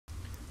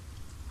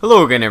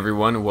Hello again,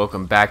 everyone, and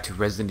welcome back to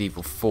Resident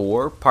Evil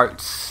 4,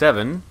 Part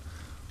 7.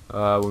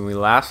 When we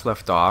last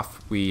left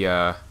off, we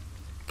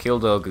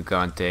killed El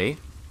Gigante.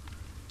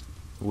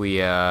 We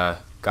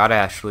got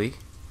Ashley,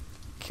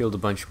 killed a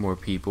bunch more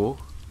people,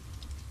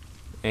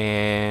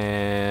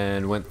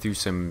 and went through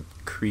some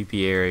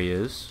creepy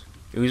areas.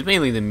 It was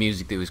mainly the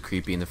music that was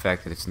creepy and the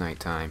fact that it's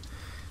nighttime.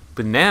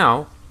 But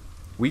now,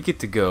 we get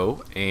to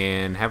go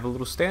and have a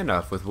little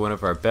standoff with one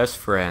of our best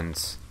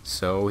friends.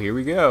 So, here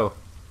we go.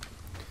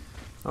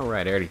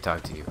 Alright, I already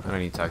talked to you. I don't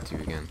need to talk to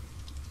you again.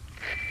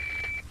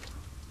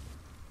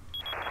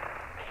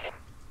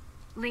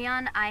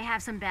 Leon, I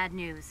have some bad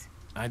news.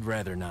 I'd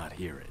rather not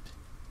hear it.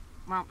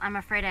 Well, I'm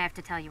afraid I have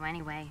to tell you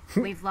anyway.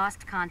 We've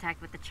lost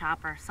contact with the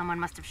chopper. Someone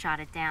must have shot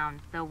it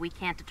down, though we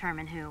can't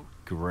determine who.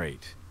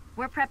 Great.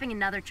 We're prepping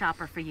another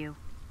chopper for you.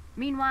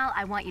 Meanwhile,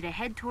 I want you to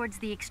head towards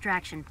the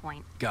extraction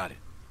point. Got it.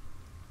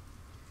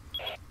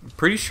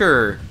 Pretty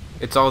sure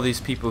it's all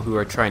these people who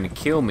are trying to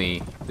kill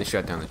me that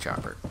shut down the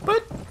chopper.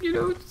 But, you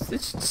know,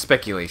 it's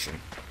speculation.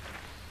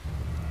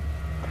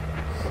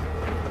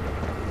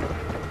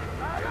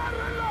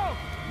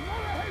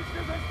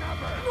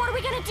 What are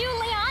we gonna do,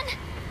 Leon?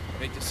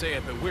 Hate to say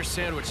it, but we're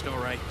sandwiched all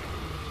right.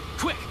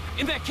 Quick,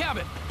 in that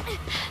cabin!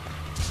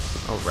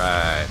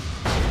 Alright.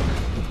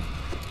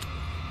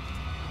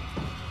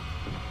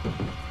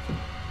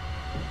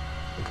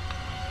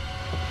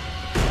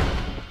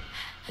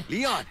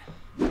 Leon!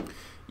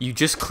 You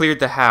just cleared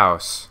the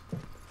house.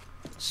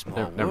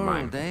 Small Never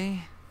mind. world, eh?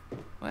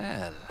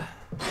 Well,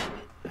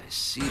 I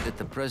see that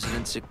the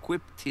president's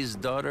equipped his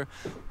daughter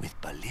with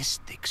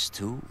ballistics,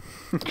 too.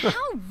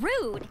 How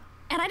rude!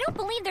 And I don't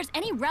believe there's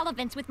any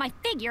relevance with my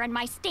figure and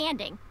my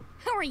standing.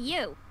 Who are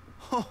you?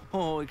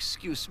 Oh,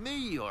 excuse me,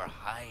 Your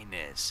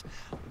Highness.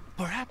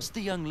 Perhaps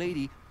the young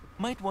lady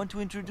might want to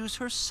introduce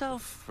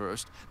herself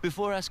first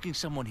before asking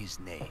someone his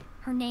name.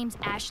 Her name's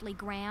Ashley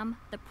Graham,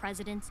 the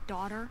president's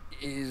daughter.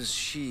 Is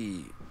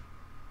she...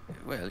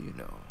 well, you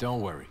know...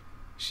 Don't worry.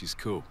 She's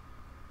cool.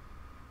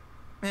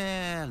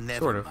 Never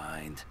Sort of.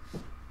 mind.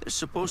 There's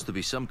supposed to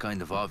be some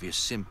kind of obvious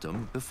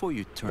symptom before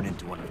you turn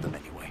into one of them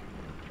anyway.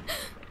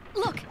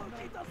 Look!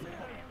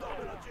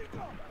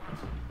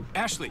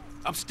 Ashley,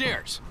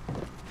 upstairs!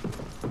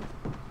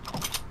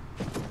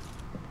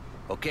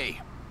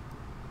 Okay,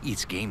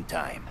 it's game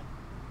time.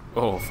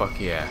 Oh, fuck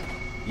yeah.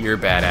 You're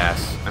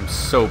badass. I'm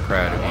so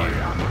proud of you.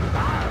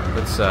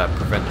 Let's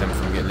prevent them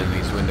from getting in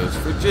these windows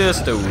for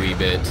just a wee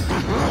bit.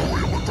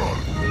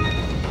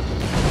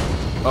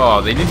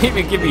 Oh, they didn't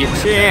even give me a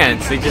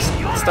chance. They just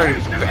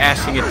started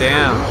bashing it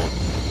down.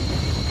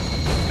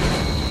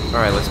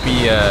 Alright, let's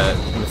be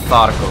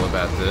methodical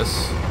about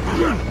this.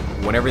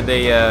 Whenever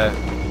they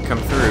come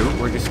through,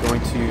 we're just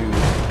going to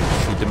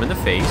shoot them in the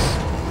face.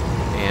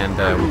 And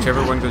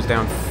whichever one goes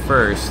down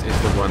first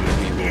is the one that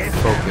we will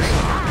focus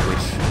on, which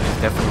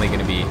is definitely going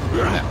to be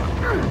that one.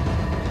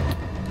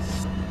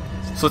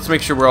 So let's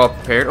make sure we're all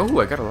prepared. Oh,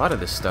 I got a lot of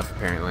this stuff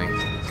apparently.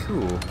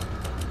 Cool.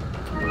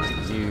 Come on,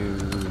 you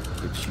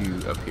get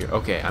you up here.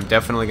 Okay, I'm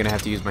definitely going to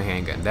have to use my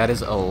handgun. That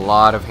is a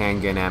lot of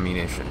handgun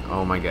ammunition.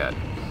 Oh my god.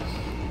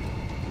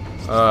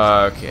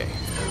 Okay,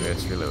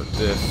 let's reload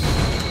this.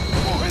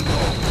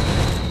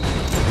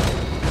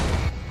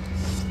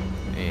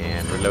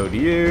 And reload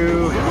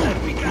you.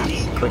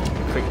 Click,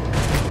 click.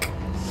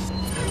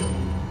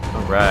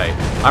 Alright.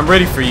 I'm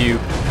ready for you.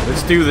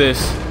 Let's do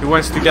this. Who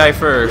wants to die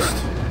first?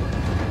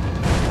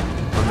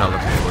 I'm not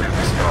looking forward to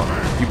this at all.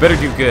 You better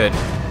do good,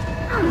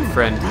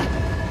 friend.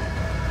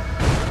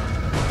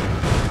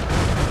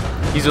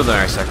 He's only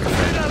our second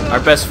friend. Our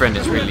best friend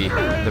is really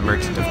the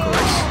merchant, of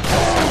course.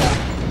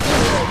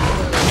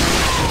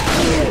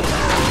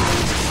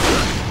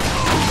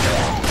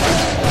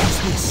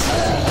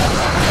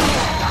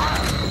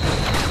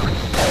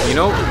 You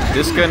know,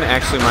 this gun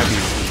actually might be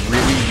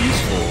really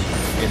useful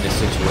in this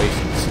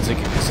situation,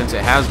 since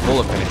it has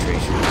bullet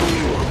penetration.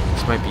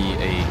 This might be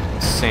a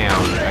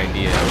sound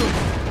idea.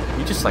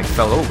 You just like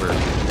fell over.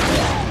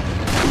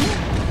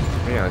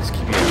 Yeah, let's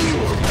keep it.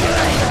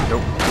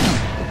 Nope.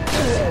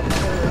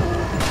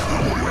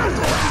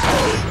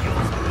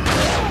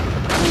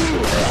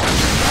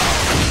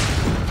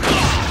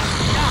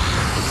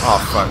 Oh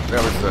fuck,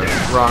 that was the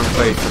wrong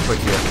place to put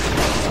you.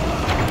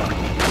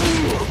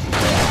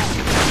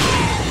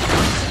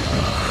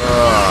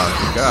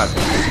 Oh, God.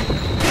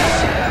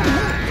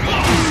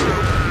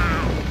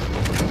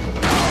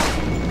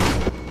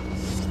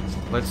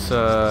 Let's,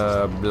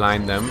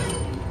 blind them.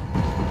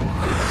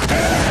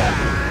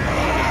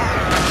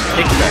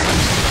 Take that.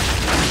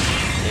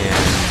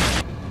 And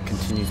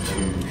continue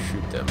to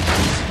shoot them.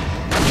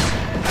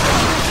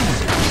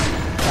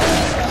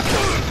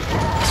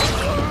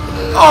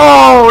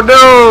 Oh,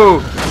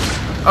 no!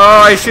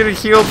 Oh, I should have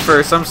healed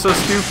first. I'm so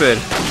stupid.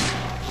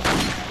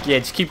 Yeah,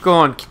 just keep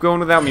going. Keep going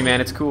without me, man.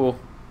 It's cool.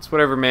 It's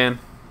whatever, man.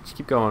 Just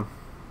keep going.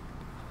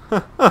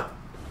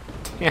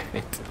 Damn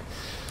it.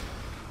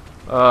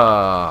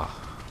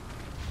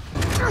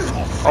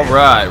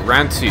 Alright,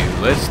 round 2.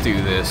 Let's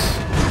do this.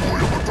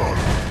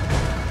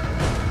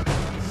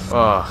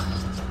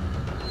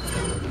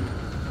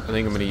 I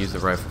think I'm gonna use the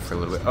rifle for a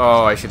little bit.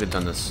 Oh, I should have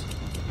done this.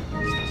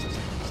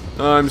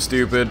 I'm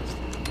stupid.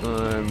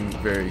 I'm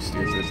very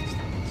stupid.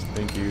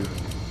 Thank you.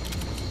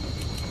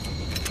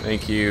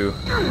 Thank you.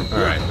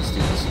 Alright, let's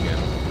do this again.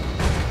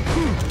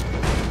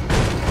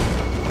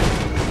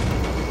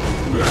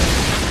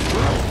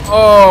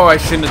 Oh, I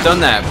shouldn't have done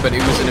that, but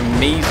it was an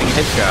amazing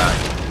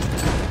headshot.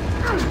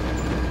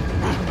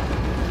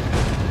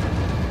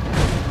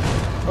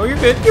 Oh, you're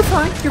good. You're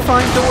fine. You're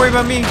fine. Don't worry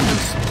about me. I'm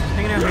just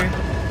hanging out here.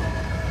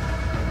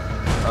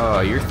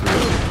 Oh, you're through.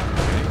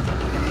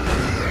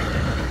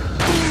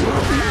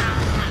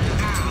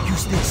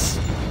 Use this.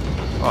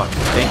 Oh,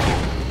 thank you.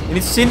 An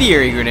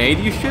incendiary grenade?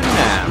 You shouldn't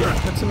have.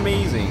 That's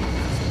amazing.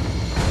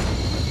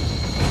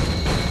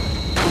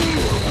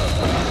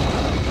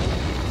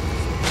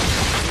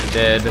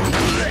 Dead.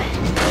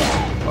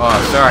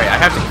 Oh, sorry. I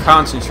have to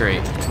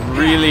concentrate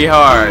really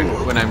hard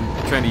when I'm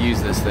trying to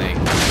use this thing.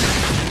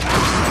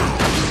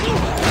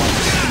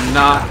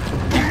 Not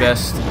the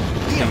best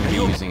thing to be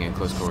using in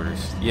close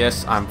quarters.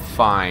 Yes, I'm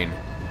fine.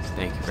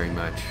 Thank you very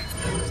much.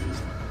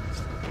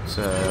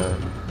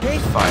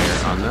 Let's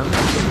fire on them.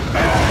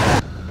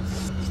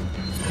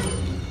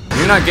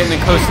 You're not getting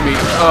it close to me.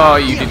 Oh,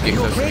 you did get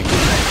close to me.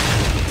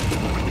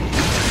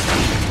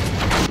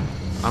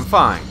 I'm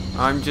fine.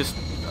 I'm just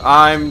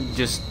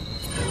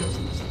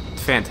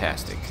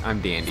fantastic.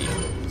 I'm dandy.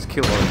 Let's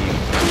kill all of you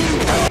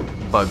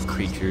bug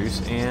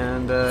creatures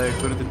and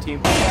go to the team.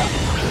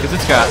 Because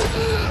it's got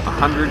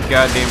 100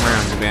 goddamn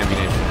rounds of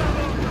ammunition.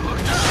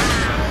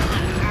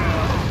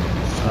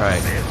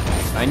 Alright.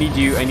 I need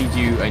you, I need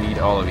you, I need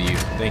all of you.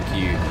 Thank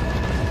you.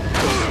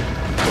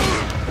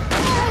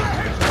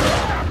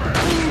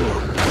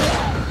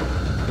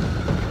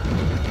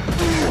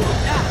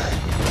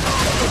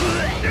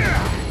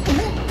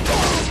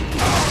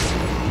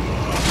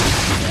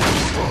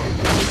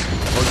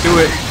 Do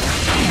it.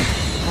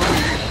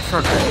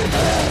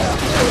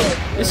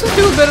 This is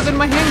doing better than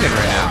my handgun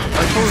right now.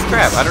 Like, holy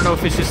crap. I don't know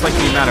if it's just like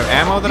the amount of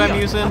ammo that I'm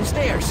using.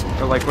 Upstairs.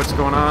 Or like what's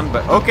going on,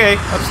 but okay,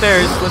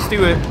 upstairs. Let's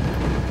do it.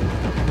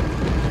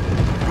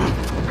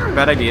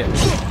 Bad idea.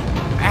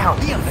 Ow.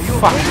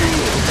 Fuck.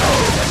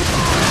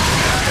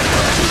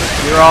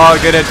 You're all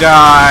gonna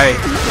die.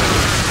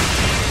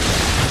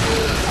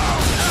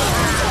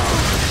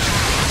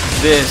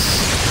 This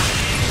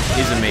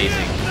is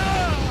amazing.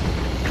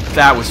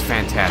 That was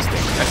fantastic.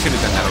 I should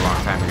have done that a long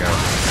time ago.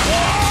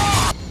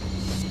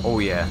 Oh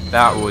yeah,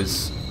 that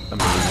was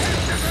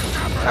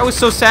amazing. That was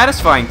so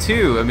satisfying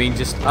too. I mean,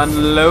 just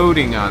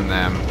unloading on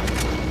them.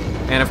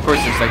 And of course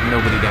there's like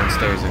nobody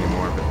downstairs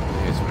anymore, but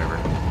it's whatever.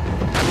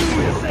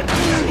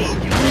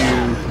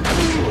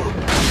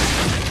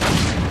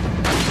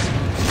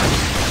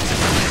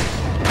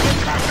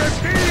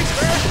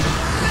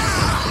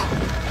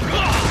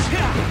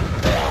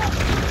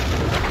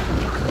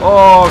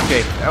 Oh,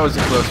 okay. That was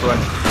a close one.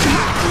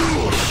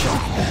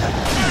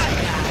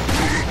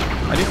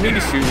 I didn't mean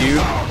to shoot you.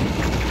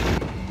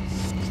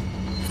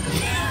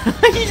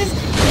 He just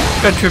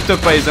got tripped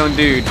up by his own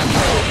dude.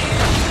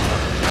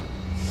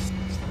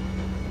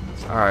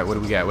 Alright, what do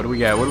we got? What do we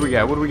got? What do we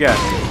got? What do we got?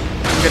 What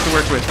do we got to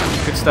work with?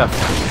 Good stuff.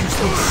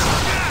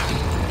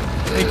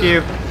 Thank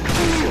you.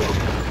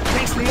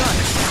 Thanks, Leon.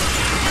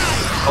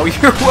 Oh,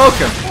 you're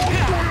welcome.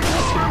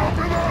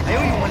 I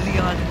owe you one,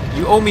 Leon.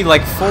 You owe me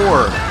like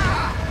 4.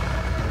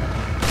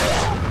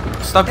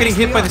 Stop getting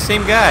hit by the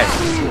same guy.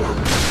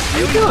 What are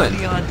you doing?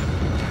 Leon.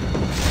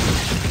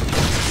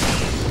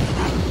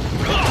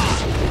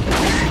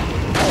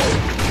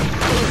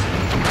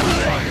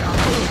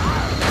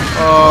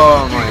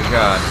 Oh my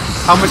god.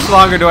 How much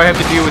longer do I have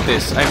to deal with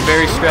this? I'm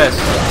very stressed.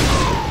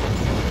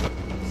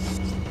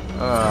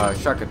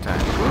 Shotgun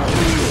time.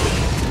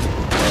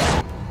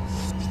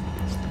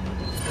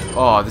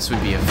 Oh, this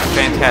would be a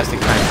fantastic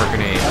time for a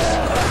grenade.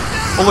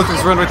 Oh look,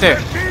 there's one right there.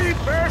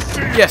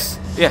 Yes,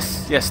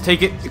 yes, yes.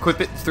 Take it, equip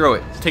it, throw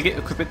it. Take it,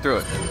 equip it, throw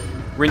it.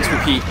 Rinse,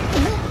 repeat.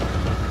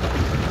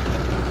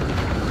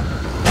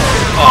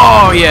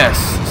 Oh yes,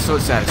 so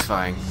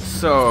satisfying.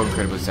 So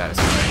incredibly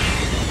satisfying.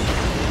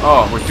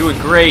 Oh, we're doing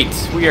great.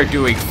 We are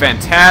doing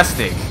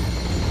fantastic.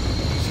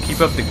 Just keep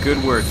up the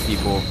good work,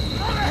 people.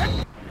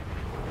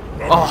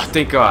 Oh,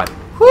 thank God.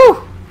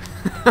 Whew!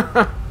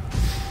 That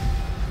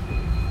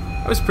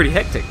was pretty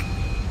hectic.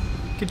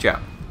 Good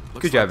job.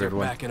 Good job,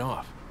 everyone. Backing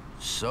off.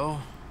 So,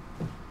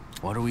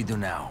 what do we do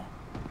now?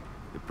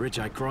 The bridge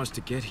I crossed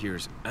to get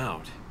here's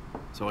out,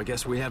 so I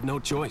guess we have no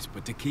choice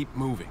but to keep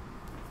moving.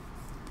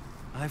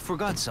 I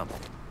forgot something.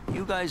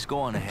 You guys go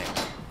on ahead.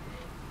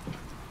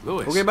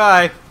 Louis. Okay,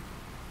 bye.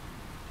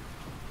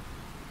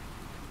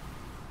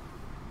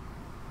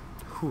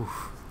 Whew.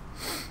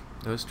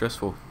 That was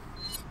stressful.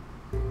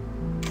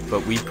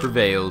 But we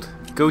prevailed.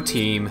 Go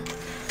team.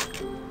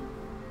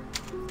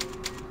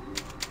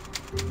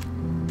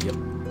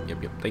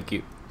 Yep, thank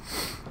you.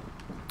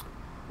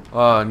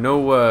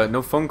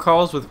 No phone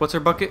calls with what's our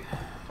bucket?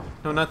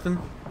 No nothing?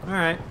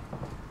 Alright.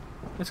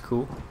 That's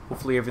cool.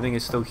 Hopefully everything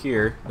is still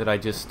here that I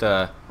just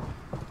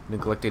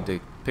neglected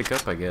to pick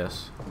up, I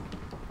guess.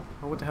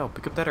 Oh, what the hell?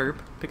 Pick up that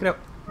herb. Pick it up.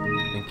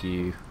 Thank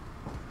you.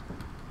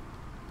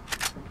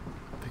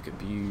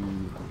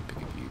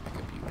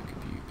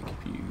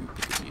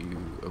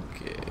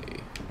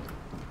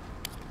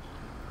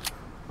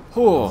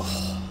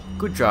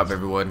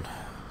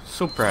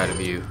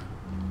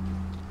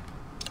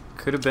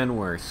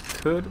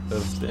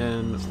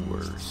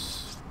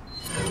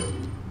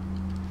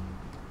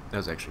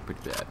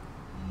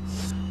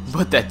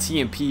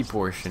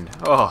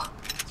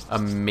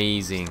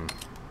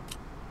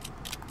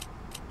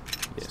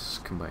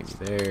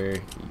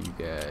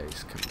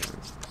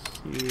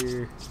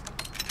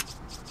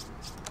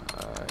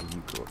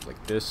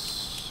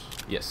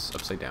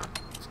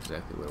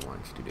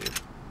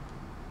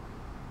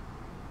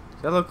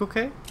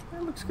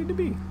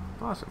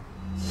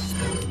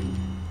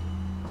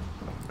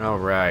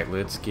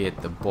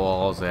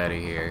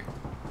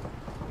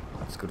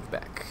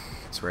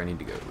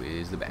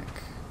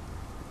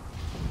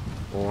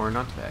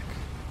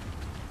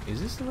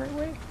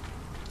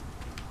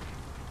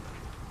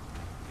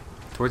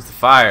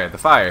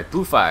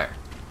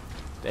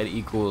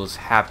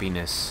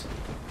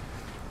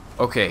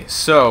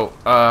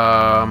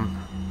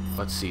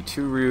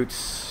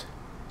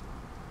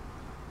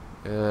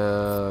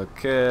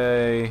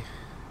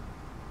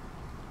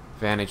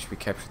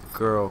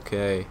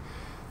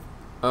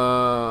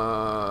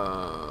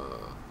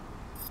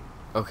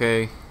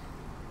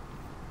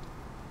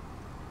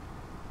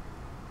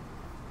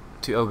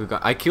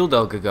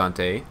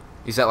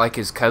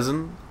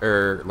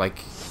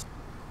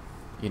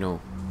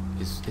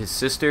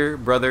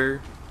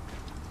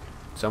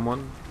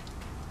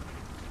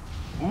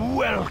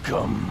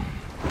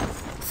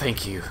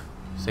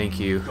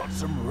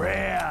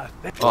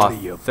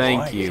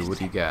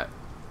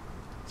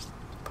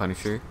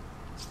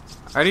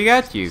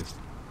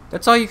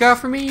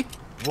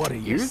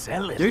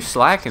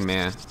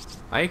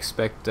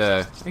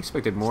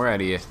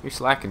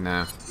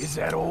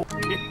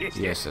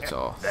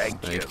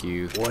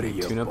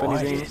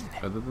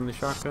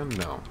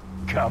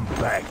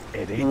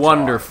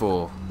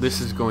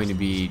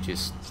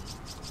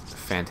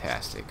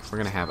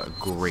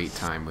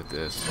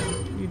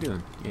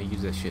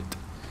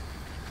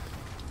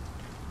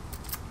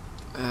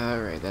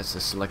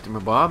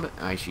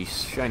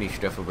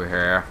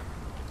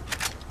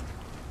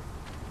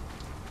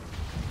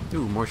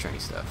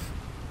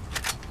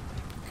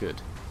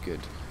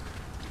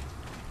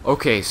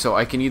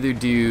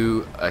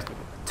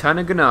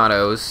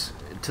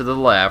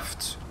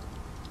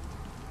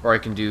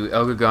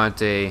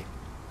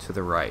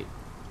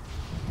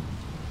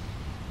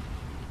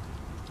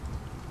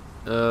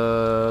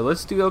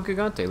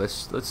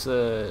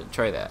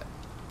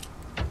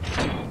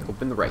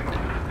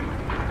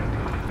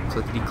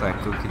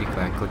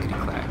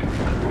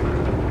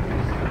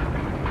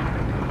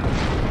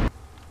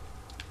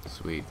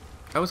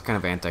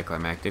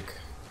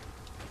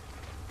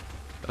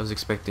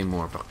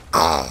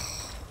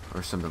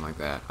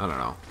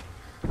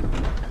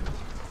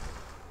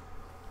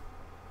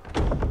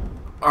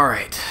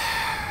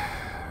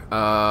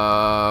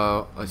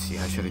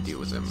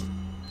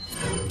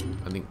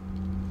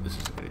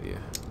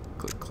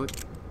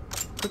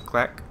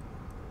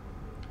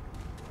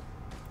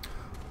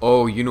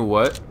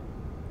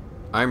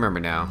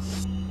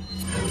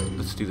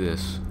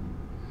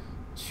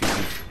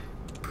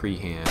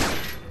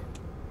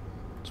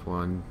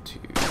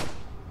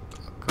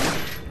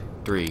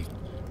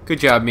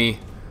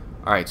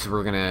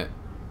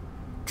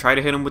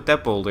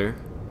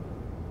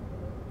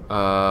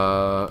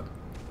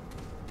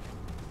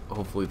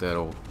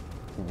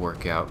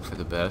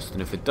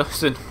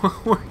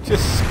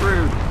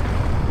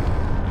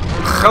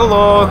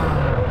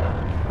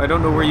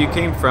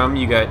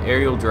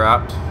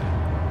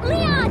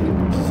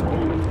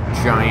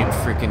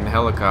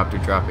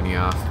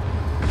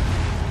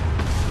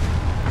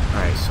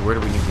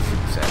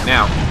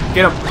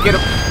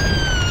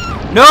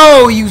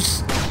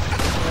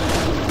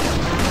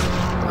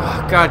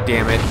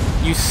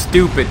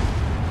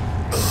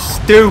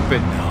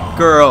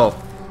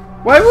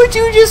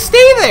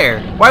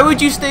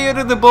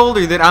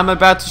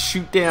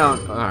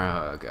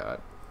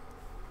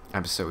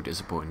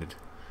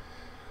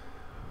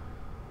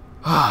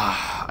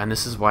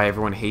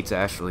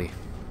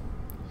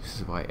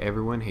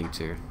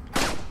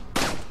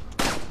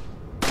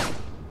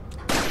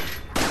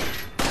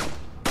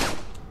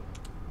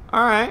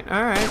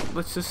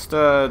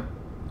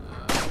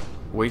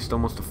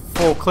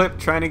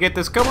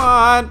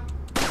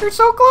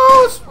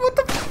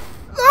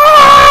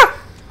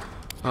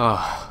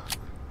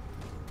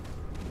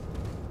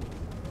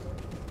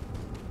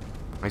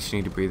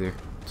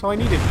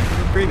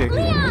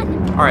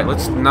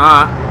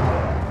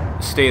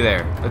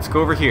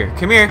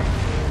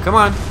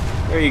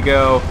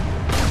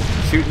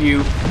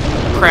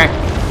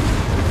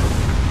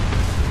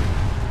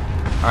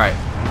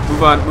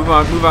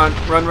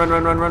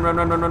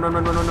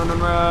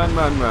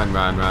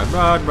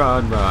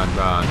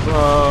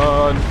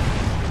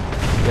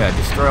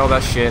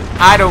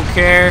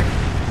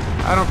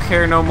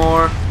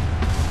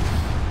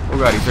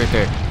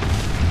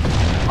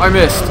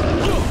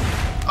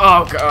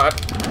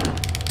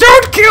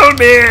 kill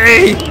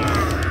me!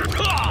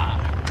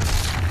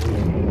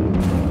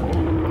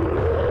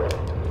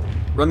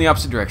 Run the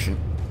opposite direction.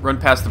 Run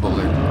past the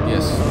boulder.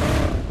 Yes.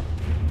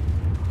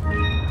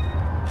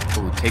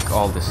 Oh, take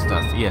all this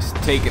stuff. Yes,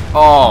 take it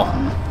all.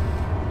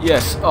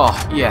 Yes. Oh,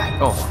 yeah.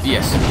 Oh,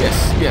 yes,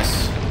 yes,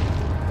 yes.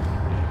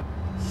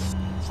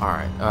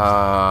 Alright,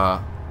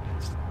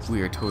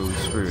 we are totally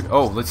screwed.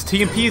 Oh, let's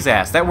TMP his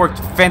ass. That worked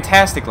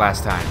fantastic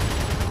last time.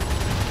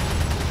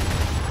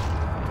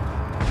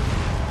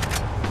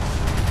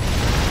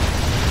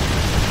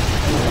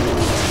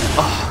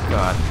 Oh,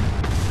 God.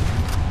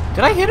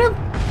 Did I hit him?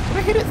 Did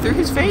I hit it through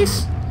his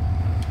face?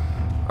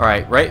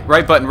 Alright, right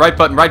button, right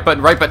button, right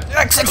button, right button.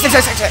 X.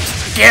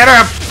 Get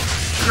him!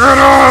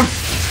 Get him!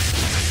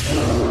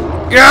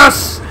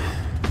 Yes!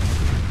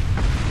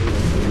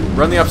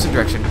 Run the opposite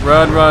direction.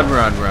 Run, run,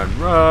 run, run,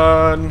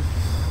 run.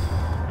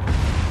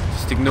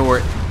 Just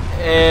ignore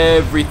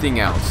everything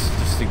else.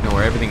 Just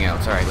ignore everything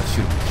else. Alright, let's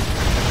shoot him.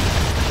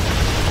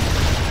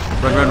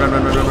 Run, run, run,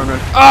 run, run, run, run, run.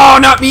 Oh,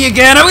 not me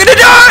again! I'm gonna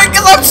die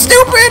because I'm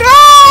stupid!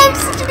 Oh, I'm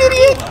such an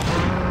idiot!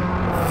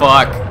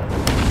 Fuck.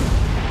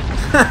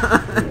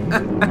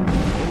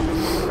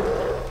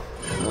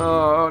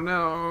 Oh,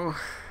 no.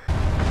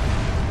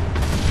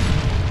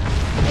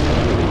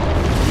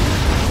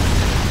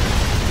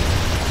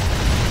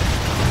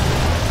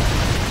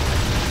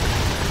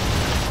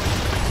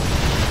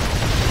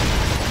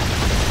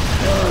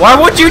 Why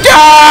would you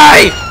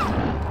die?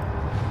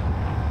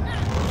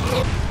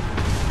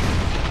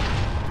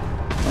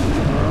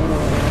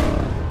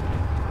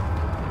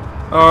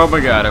 Oh my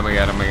god, oh my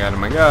god, oh my god, oh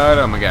my god,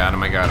 oh my god, oh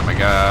my god, oh my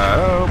god,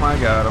 oh my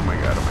god, oh my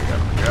god, oh my god, oh my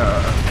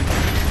god.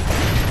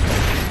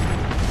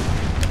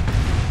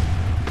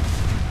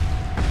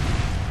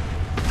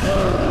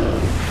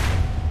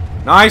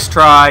 Nice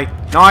try,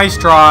 nice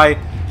try.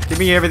 Give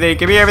me everything,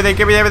 give me everything,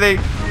 give me everything.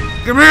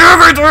 Give me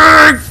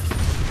everything!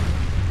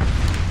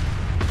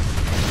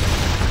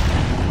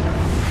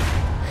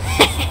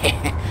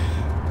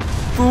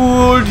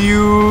 Fooled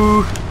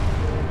you.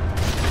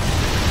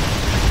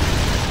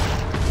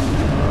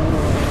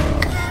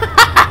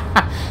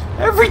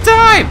 Every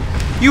time!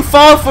 You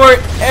fall for it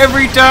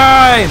every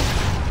time!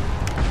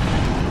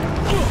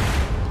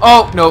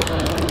 Oh, no.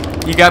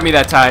 You got me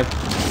that time.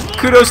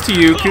 Kudos to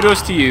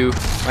you,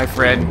 my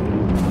friend.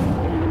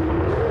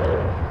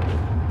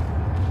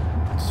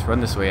 Just run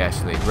this way,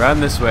 Ashley. Run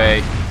this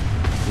way.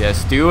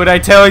 Yes, do what I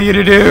tell you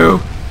to do!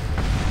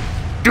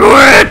 Do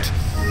it!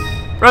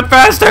 Run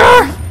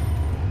faster!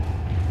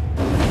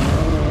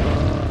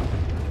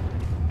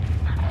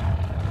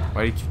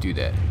 Why did you do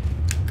that?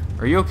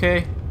 Are you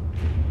okay?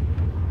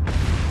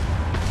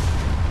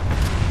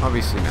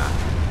 Obviously not.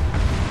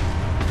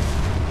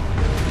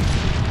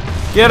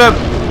 Get him!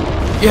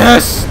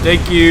 Yes!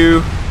 Thank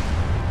you!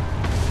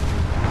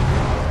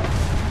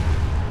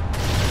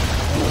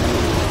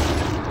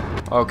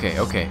 Okay,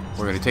 okay.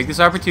 We're gonna take this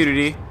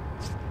opportunity.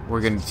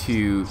 We're going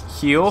to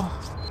heal.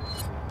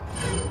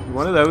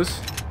 One of those.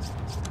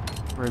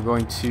 We're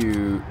going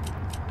to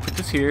put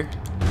this here.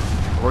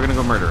 We're gonna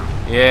go murder him.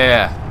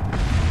 Yeah!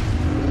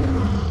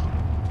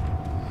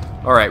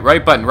 Alright,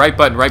 right button, right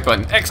button, right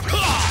button. X.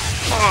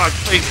 Oh,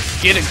 please,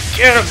 get him,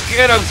 get him,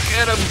 get him,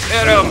 get him,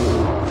 get him.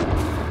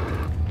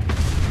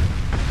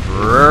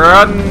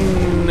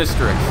 Run this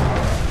direction.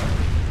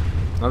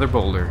 Another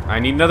boulder. I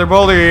need another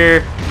boulder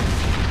here.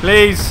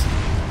 Please.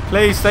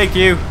 Please, thank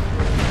you.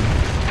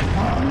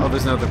 Oh,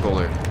 there's another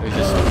boulder. There's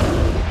just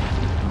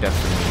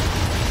definitely.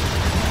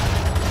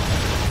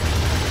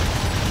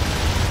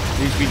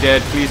 Please be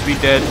dead, please be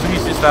dead,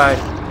 please just die.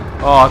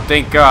 Oh,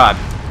 thank God.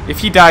 If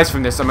he dies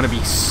from this, I'm gonna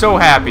be so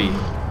happy.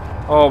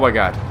 Oh my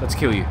God, let's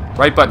kill you.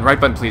 Right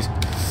button, please.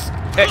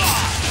 X.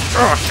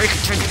 Oh, take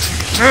it.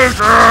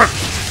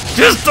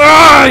 Just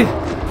die!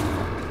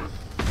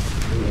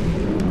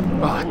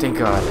 Oh, thank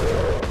God.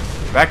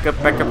 Back up.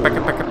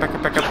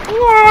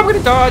 Oh, I'm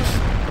gonna dodge.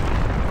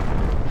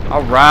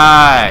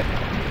 Alright.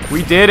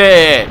 We did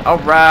it.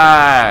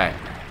 Alright.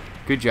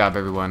 Good job,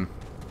 everyone.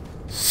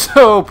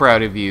 So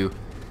proud of you.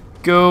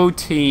 Go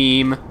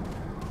team.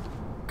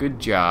 Good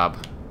job.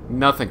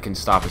 Nothing can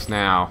stop us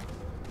now.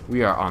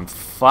 We are on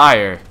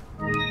fire.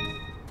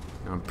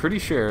 I'm pretty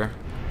sure.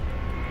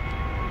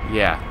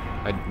 Yeah,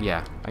 I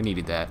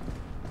needed that.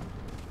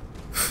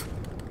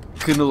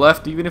 Couldn't have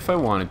left even if I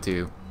wanted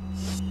to.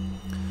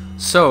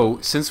 So,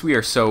 since we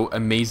are so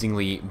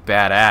amazingly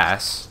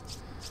badass,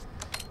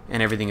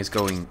 and everything is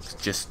going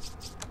just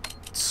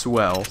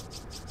swell,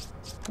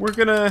 we're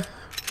gonna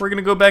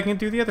go back and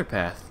do the other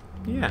path.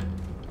 Yeah.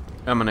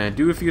 I'm gonna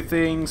do a few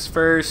things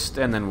first,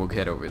 and then we'll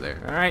head over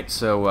there. Alright,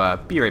 so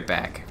be right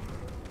back.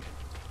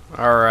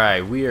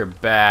 Alright, we are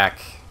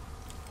back.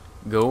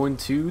 Going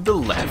to the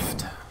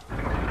left.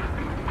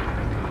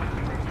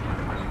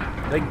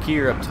 That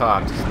gear up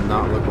top does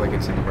not look like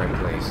it's in the right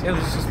place. Yeah,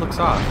 this just looks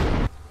off.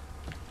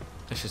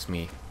 That's just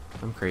me.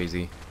 I'm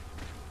crazy.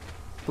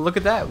 But look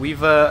at that. We've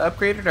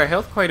upgraded our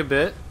health quite a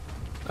bit.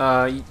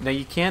 Now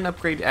you can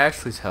upgrade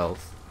Ashley's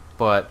health,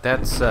 but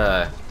that's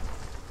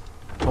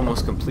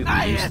almost completely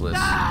useless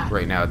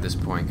right now at this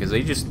point, because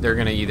they're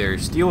gonna either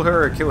steal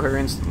her or kill her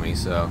instantly.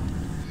 So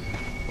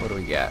what do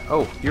we got?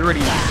 Oh, you're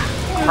already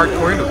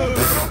hardcore into it.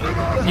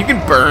 You can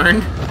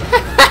burn.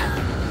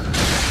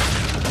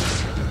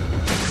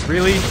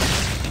 Really?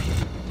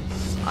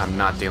 I'm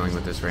not dealing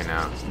with this right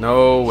now.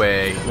 No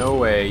way, no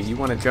way. You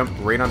want to jump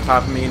right on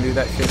top of me and do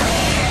that shit?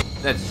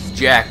 That's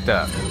jacked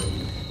up.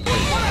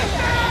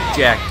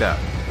 Jacked up.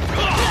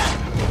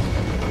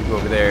 You go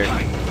over there.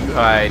 You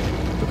hide.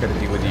 What can I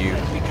do with you?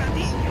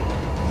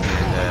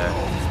 And,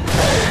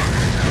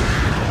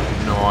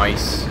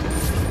 nice.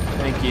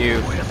 Thank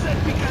you.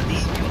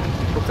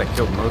 Hope that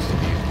killed most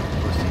of you.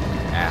 Most of you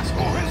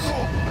assholes.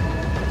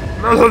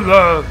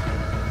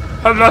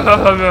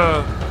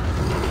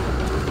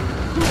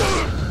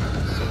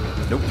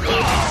 Nope.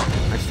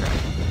 Nice try.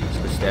 Let's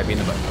go stab you in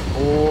the butt.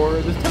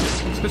 Or the tummy.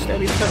 Let's go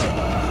stab you in the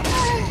tummy.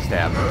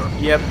 Stab.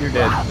 Yep, you're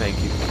dead. Thank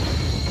you.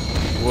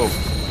 Whoa.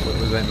 What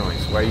was that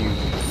noise? Why are you...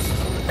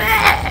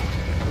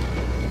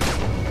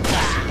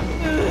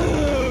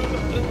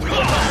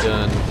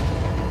 Done.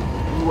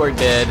 You are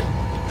dead.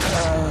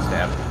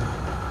 Stab.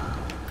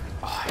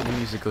 Oh, and the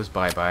music goes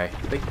bye-bye.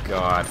 Thank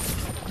God.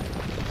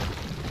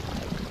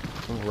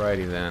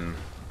 Alrighty then.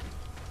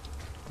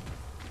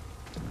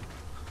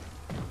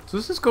 So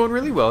this is going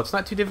really well. It's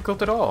not too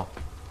difficult at all.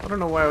 I don't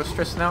know why I was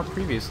stressing out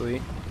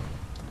previously.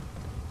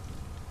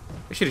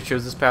 I should have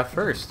chose this path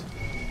first.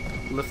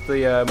 Left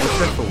the more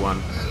stressful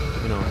one.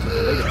 You know, to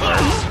the later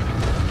part.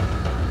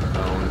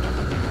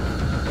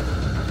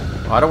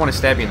 Oh, I don't want to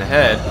stab you in the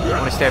head. I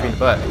want to stab you in the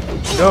butt.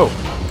 Go!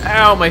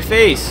 Ow, my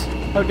face!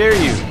 How dare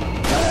you!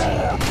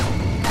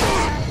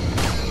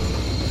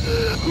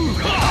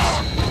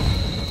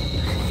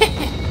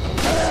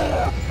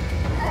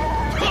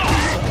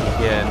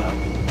 Again.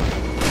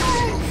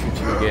 Shoot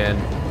you again.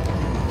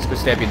 Let's go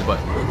stab you in the butt.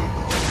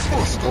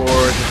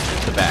 Or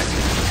the back.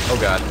 Oh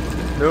god.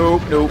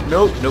 Nope, nope,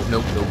 nope, nope,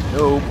 nope, nope,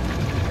 nope.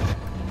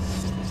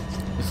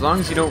 As long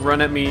as you don't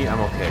run at me, I'm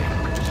okay.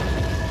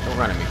 Don't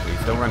run at me, please.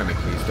 Don't run at me,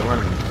 please. Don't run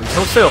at me, please.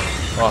 Hold still!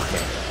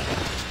 Okay.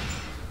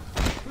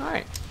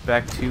 Alright.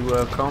 Back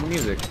to calm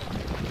music.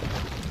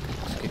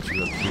 Let's get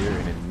you up here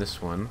and in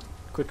this one.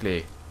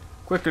 Quickly.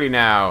 Quickly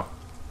now!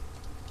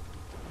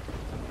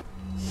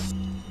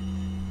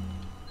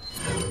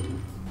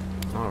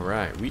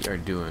 Alright, we are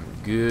doing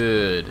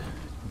good.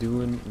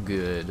 Doing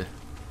good.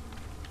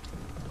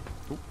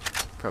 Oop,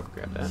 probably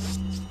grab that.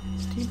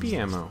 TP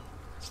ammo.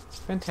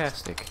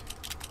 Fantastic.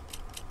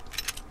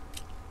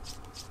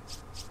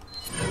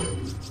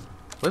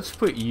 Let's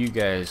put you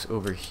guys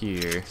over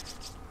here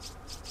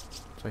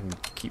so I can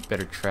keep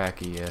better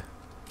track of you.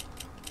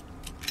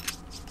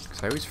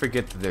 Because I always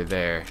forget that they're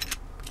there.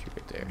 Put you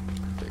right there.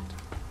 Perfect.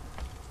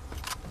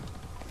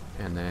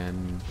 And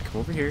then come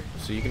over here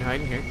so you can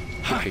hide in here.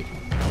 Quickly.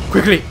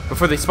 Quickly!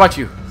 Before they spot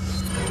you!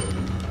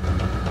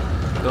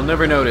 They'll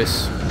never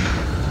notice.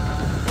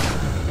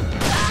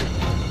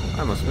 I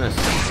almost missed.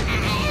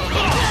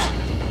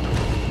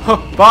 Oh,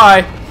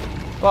 bye!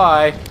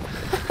 Bye!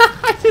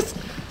 I just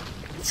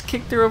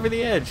kicked her over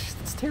the edge.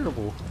 That's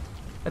terrible.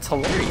 That's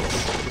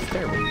hilarious. It's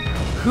terrible.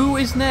 Who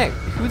is next?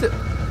 Who the...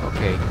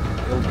 Okay.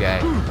 Old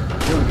guy.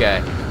 Old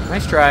guy.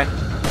 Nice try.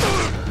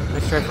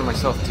 Nice try for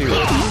myself, too.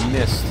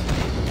 Missed.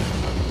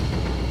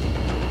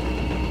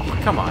 Oh,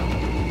 come on.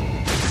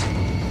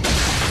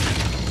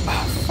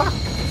 Oh, fuck.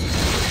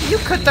 You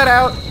cut that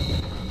out.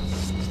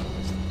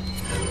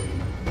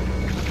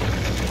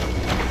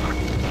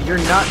 You're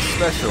not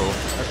special.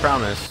 I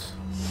promise.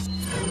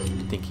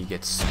 I think he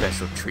gets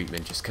special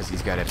treatment just because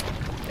he's got a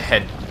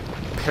head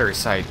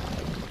parasite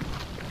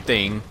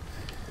thing.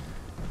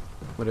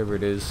 Whatever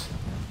it is.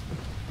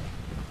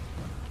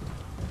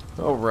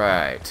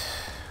 Alright.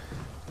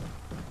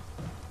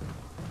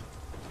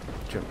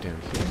 Jump down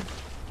here.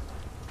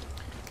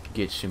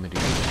 Get some of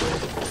these.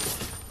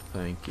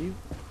 Thank you.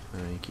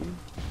 Thank you.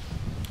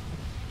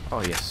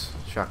 Oh yes,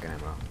 shotgun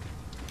ammo.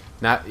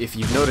 Not, if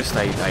you've noticed,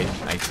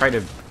 I try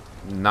to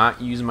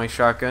not use my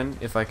shotgun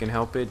if I can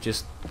help it,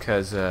 just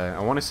because I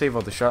want to save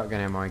all the shotgun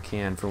ammo I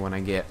can for when I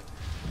get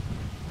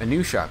a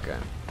new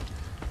shotgun.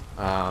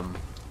 And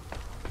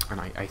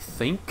I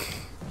think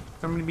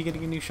I'm going to be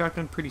getting a new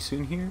shotgun pretty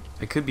soon here.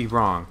 I could be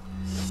wrong,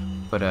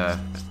 but I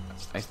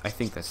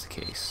think that's the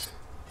case.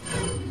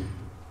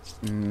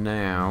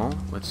 Now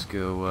let's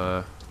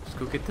go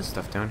get this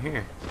stuff down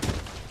here.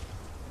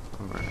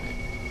 All right.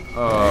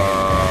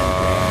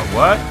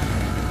 What?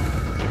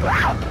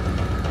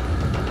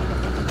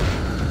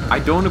 I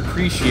don't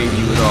appreciate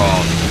you at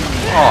all.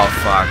 Oh,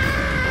 fuck.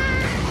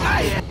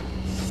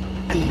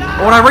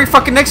 Oh, and I'm right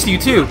fucking next to you,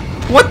 too.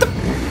 What the?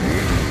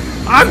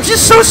 I'm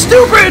just so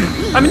stupid!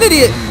 I'm an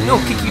idiot! No,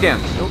 kick you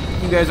down. Nope,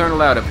 you guys aren't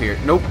allowed up here.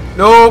 Nope,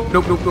 nope,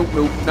 nope, nope, nope,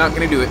 nope. Not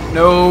gonna do it.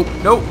 Nope,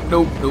 nope,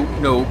 nope, nope,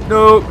 nope,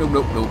 nope, nope,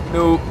 nope, nope,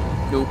 nope,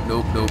 nope,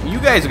 nope, nope. You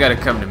guys gotta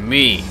come to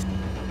me.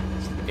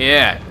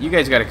 Yeah, you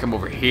guys gotta come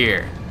over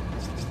here.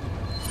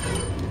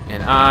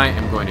 And I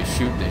am going to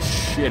shoot the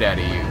shit out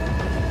of you.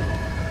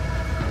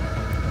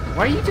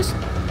 Why are you just...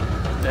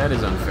 That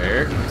is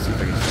unfair. Let me see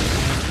if I can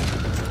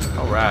shoot.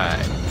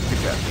 Alright. Good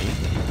job, me.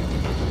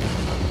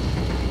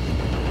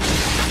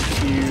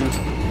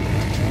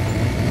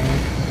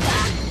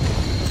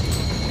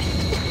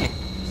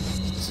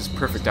 This is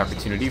perfect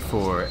opportunity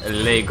for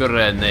Le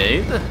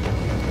Grenade.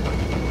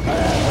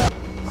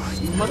 Oh,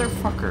 you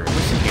motherfucker.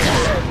 Listen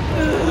here.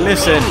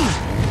 Listen.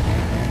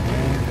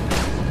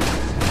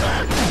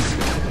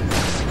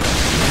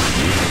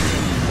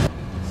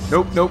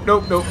 Nope, nope,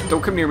 nope, nope.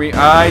 Don't come near me.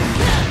 I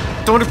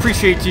don't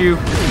appreciate you.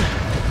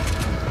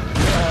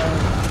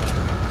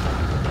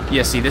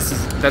 Yeah, see,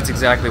 that's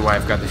exactly why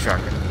I've got the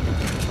shotgun.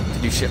 To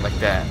do shit like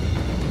that.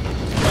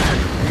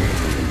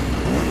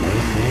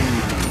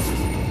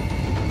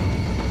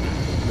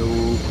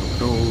 Nope,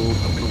 nope,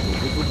 nope,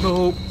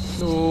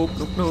 nope,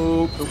 nope, nope,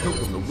 nope, nope,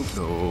 nope, nope,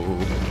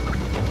 nope.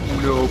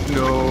 Nope,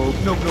 nope,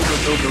 nope, nope,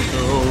 nope, nope,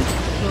 nope.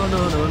 No,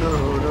 no, no, no,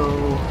 no.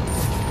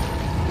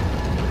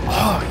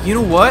 Oh, you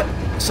know what?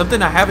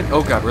 Something I haven't...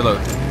 Oh god, reload.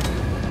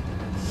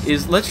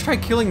 Is let's try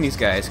killing these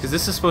guys, because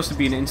this is supposed to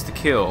be an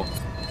insta-kill.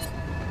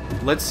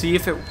 Let's see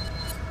if it...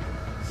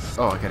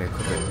 Oh, I gotta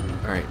equip it.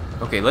 Alright.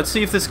 Okay, let's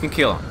see if this can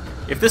kill him.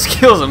 If this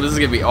kills him, this is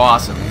gonna be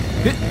awesome.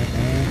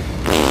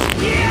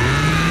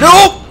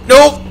 Nope!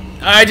 Nope!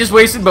 I just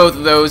wasted both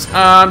of those.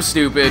 I'm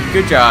stupid.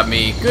 Good job,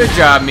 me. Good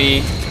job,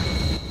 me.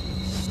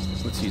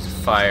 Let's use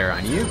fire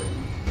on you.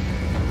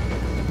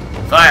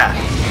 Fire!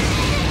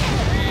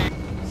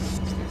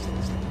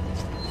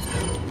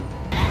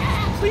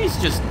 Please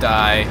just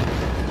die.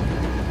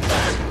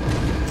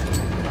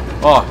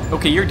 Oh,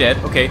 okay, you're dead.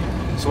 Okay,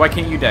 so why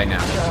can't you die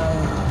now?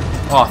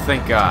 Oh,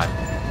 thank God.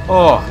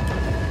 Oh,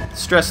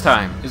 stress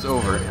time is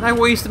over. And I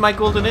wasted my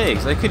golden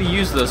eggs. I could have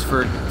used those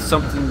for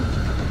something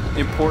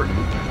important.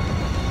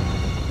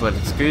 But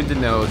it's good to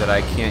know that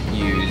I can't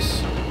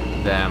use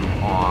them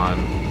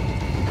on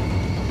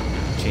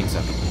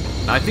chainsaw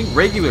people. Now, I think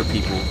regular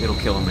people, it'll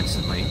kill them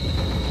instantly.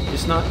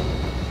 Just not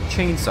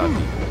chainsaw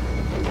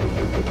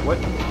people. What?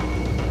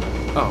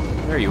 Oh,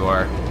 there you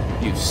are.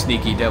 You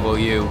sneaky devil,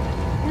 you.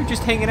 You're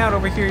just hanging out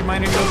over here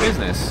minding your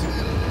business.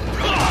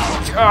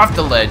 Off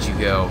the ledge you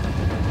go.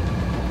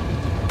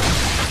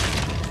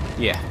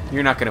 Yeah,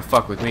 you're not gonna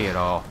fuck with me at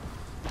all.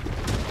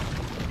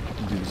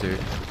 Loser.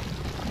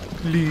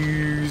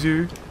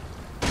 Loser.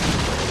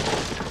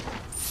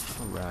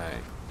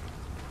 Alright.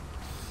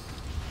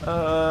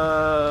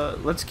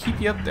 Let's keep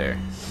you up there.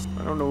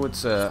 I don't know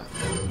what's, I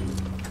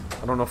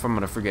don't know if I'm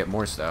gonna forget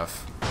more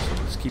stuff.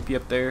 So let's keep you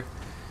up there.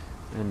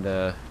 And,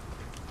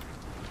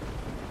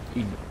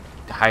 you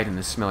hide in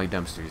the smelly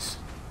dumpsters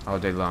all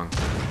day long.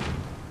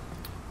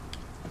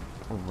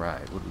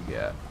 Alright, what do we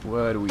got?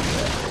 What do we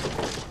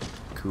got?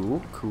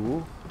 Cool,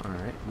 cool.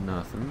 Alright,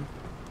 nothing.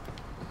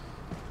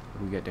 What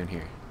do we got down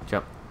here?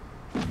 Jump.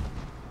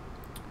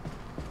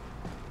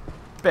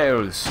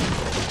 Barrels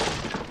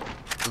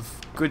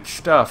of good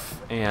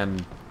stuff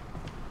and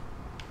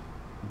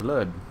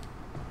blood.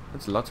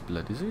 That's lots of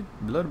blood. Is there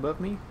blood above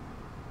me?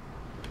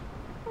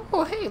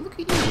 Oh, hey, look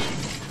at you.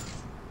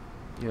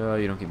 Yo,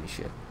 you don't give me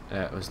shit.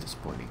 That was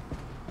disappointing.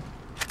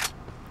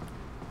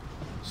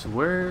 So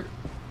where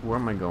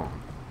am I going?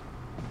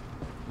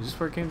 Is this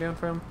where it came down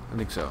from? I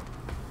think so.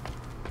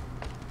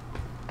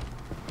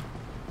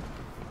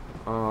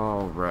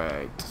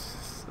 Alright.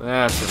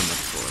 That's what I'm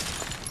looking for.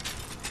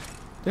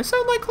 Did that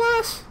sound like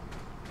glass?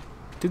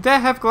 Did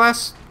that have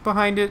glass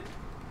behind it?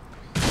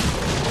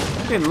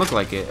 It didn't look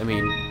like it. I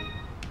mean,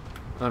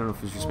 I don't know if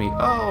it was just me.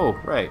 Oh,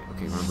 right.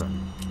 Okay, wrong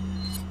button.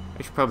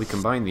 I should probably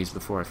combine these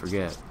before I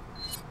forget.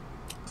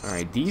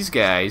 Alright, these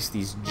guys,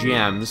 these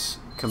gems,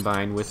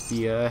 combine with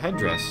the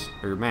headdress,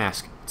 or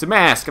mask. It's a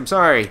mask, I'm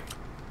sorry!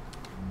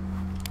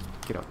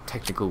 Get all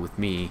technical with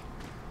me.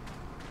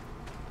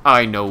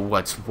 I know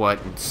what's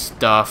what and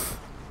stuff.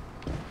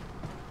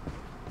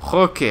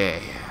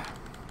 Okay.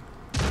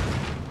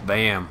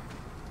 Bam.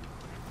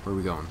 Where are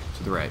we going?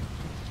 To the right.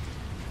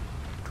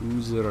 To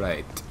the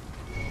right.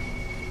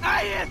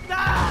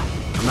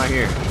 I'm not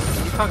here. What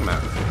are you talking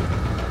about?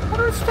 What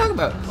are you talking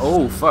about?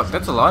 Oh, fuck,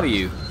 that's a lot of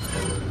you.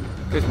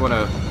 You guys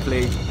wanna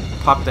play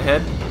pop the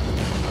head?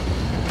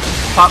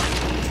 Pop.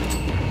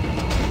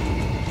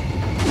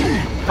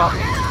 Pop.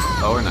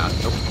 Oh, or not.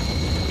 Nope.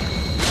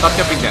 Stop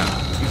jumping down.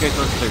 You guys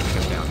don't deserve to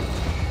jump down.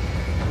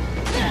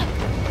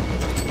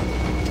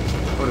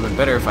 Would have been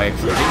better if I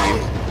actually hit you.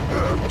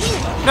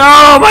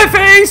 No, my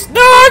face!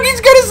 No, he's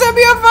gonna set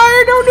me on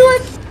fire! Don't do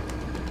it!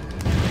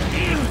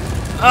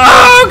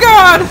 Oh,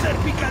 God!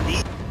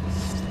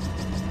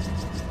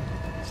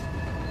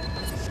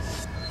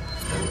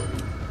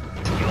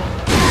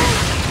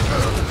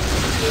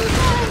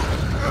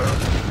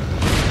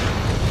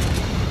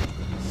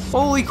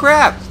 Holy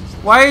crap!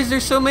 Why is there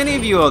so many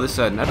of you all of a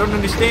sudden? I don't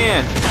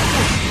understand.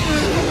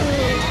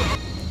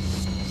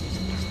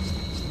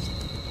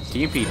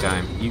 TMP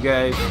time. You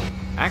guys...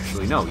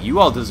 Actually, no. You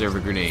all deserve a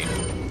grenade.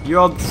 You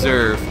all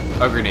deserve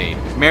a grenade.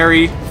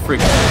 Merry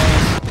friggin'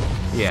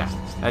 Christmas. Yeah,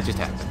 that just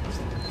happened.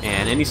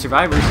 And any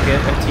survivors get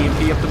a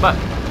TMP up the butt.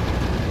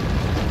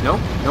 No?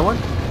 No one?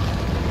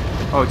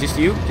 Oh, just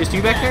you? Just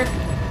you back there?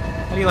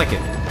 How do you like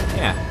it?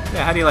 Yeah.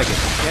 Yeah, how do you like it?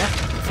 Yeah?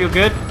 Feel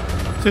good?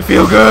 Does it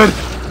feel good?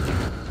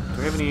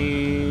 Do I have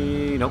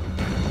any... Nope.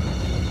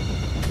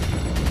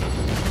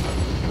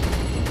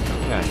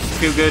 Yeah, does it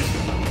feel good?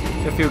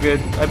 Does it feel good?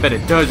 I bet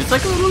it does. It's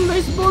like a little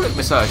nice bullet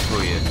massage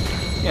for you.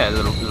 Yeah, a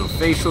little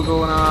facial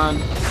going on.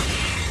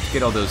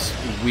 Get all those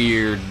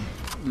weird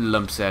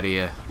lumps out of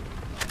you.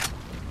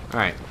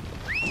 Alright.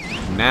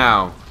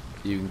 Now,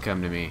 you can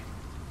come to me.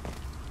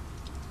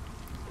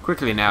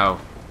 Quickly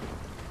now.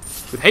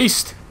 With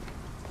haste!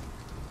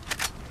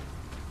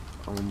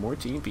 Oh, more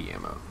TMP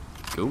ammo.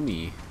 Go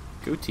me.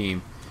 Go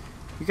team.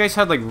 You guys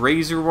had like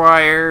razor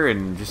wire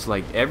and just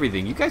like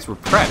everything. You guys were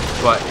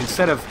prepped, but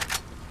instead of,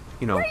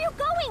 you know... Where are you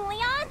going,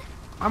 Leon?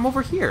 I'm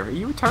over here. Are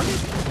you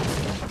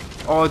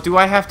retarded? Oh, do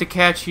I have to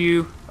catch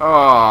you?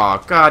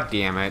 Oh, god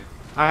damn it.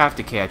 I have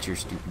to catch your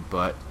stupid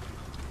butt.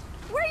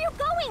 Where are you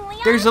going,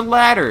 Leon? There's a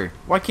ladder.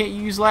 Why can't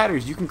you use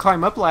ladders? You can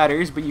climb up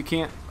ladders, but you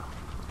can't...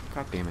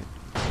 God damn it.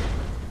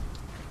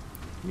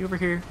 You over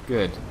here?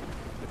 Good.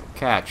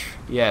 Catch.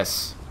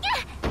 Yes.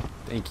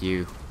 Thank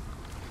you.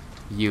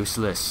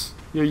 Useless.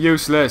 You're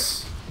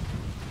useless.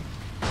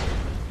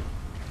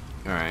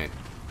 Alright.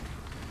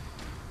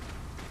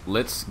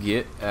 Let's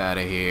get out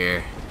of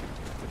here.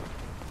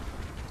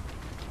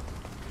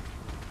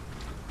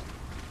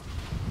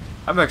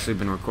 I've actually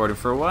been recording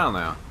for a while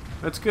now.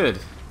 That's good.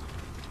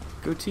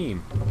 Go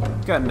team.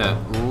 Gotten a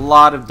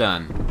lot of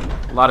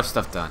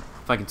stuff done.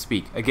 If I can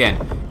speak.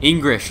 Again,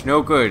 English,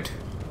 no good.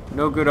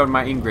 No good on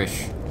my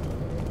English.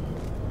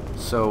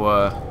 So,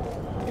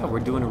 yeah, we're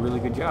doing a really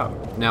good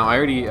job. Now, I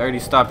already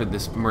stopped at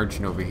this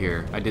merchant over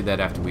here. I did that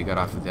after we got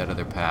off of that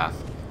other path.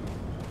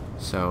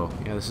 So,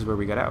 yeah, this is where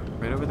we got out.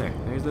 Right over there.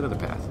 There's that other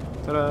path.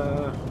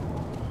 Ta-da!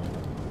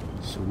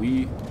 So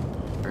we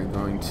are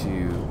going to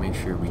make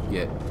sure we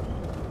get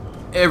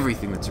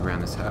everything that's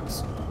around this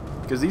house.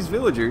 Because these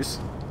villagers...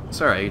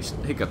 Sorry, I just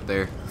hiccuped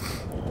there.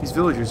 These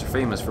villagers are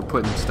famous for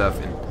putting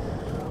stuff in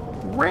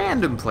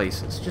random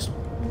places. Just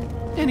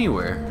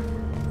anywhere.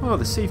 Oh,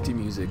 the safety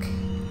music.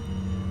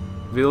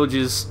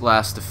 Village's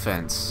last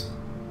defense.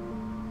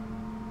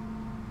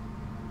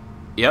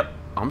 Yep,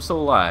 I'm still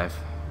alive.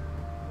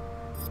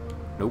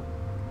 Nope.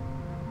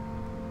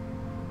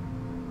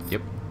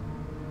 Yep.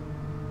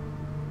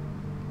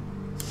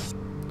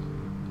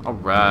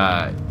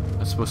 Alright.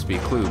 That's supposed to be a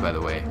clue, by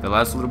the way. The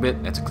last little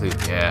bit, that's a clue.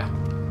 Yeah.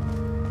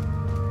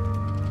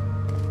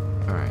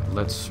 Alright,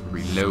 let's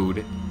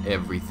reload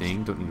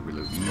everything. Don't need to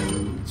reload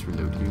you. Let's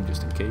reload you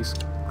just in case.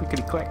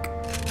 Clickety clack.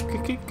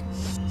 Click click.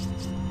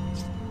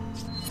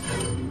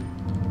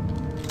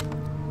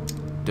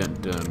 Dun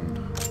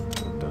dun.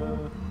 Dun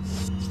dun.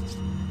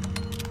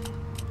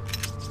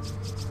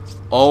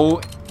 Oh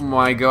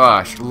my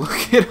gosh,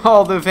 look at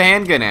all the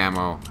handgun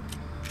ammo.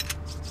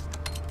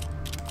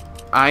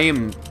 I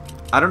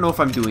don't know if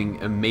I'm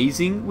doing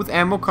amazing with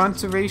ammo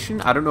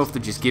conservation. I don't know if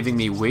they're just giving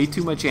me way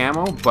too much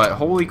ammo, but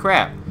holy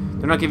crap.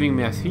 They're not giving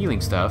me healing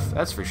stuff,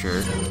 that's for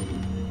sure.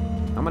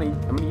 I'm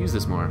gonna use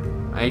this more.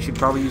 I should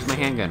probably use my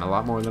handgun a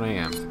lot more than I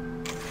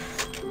am.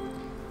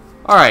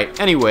 Alright,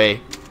 anyway,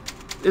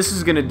 this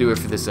is gonna do it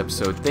for this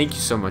episode. Thank you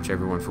so much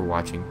everyone for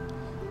watching.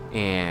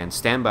 And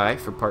stand by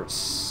for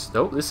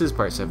this is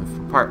part 7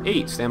 for part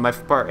 8. Stand by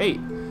for part 8.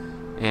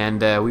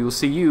 And we will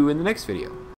see you in the next video.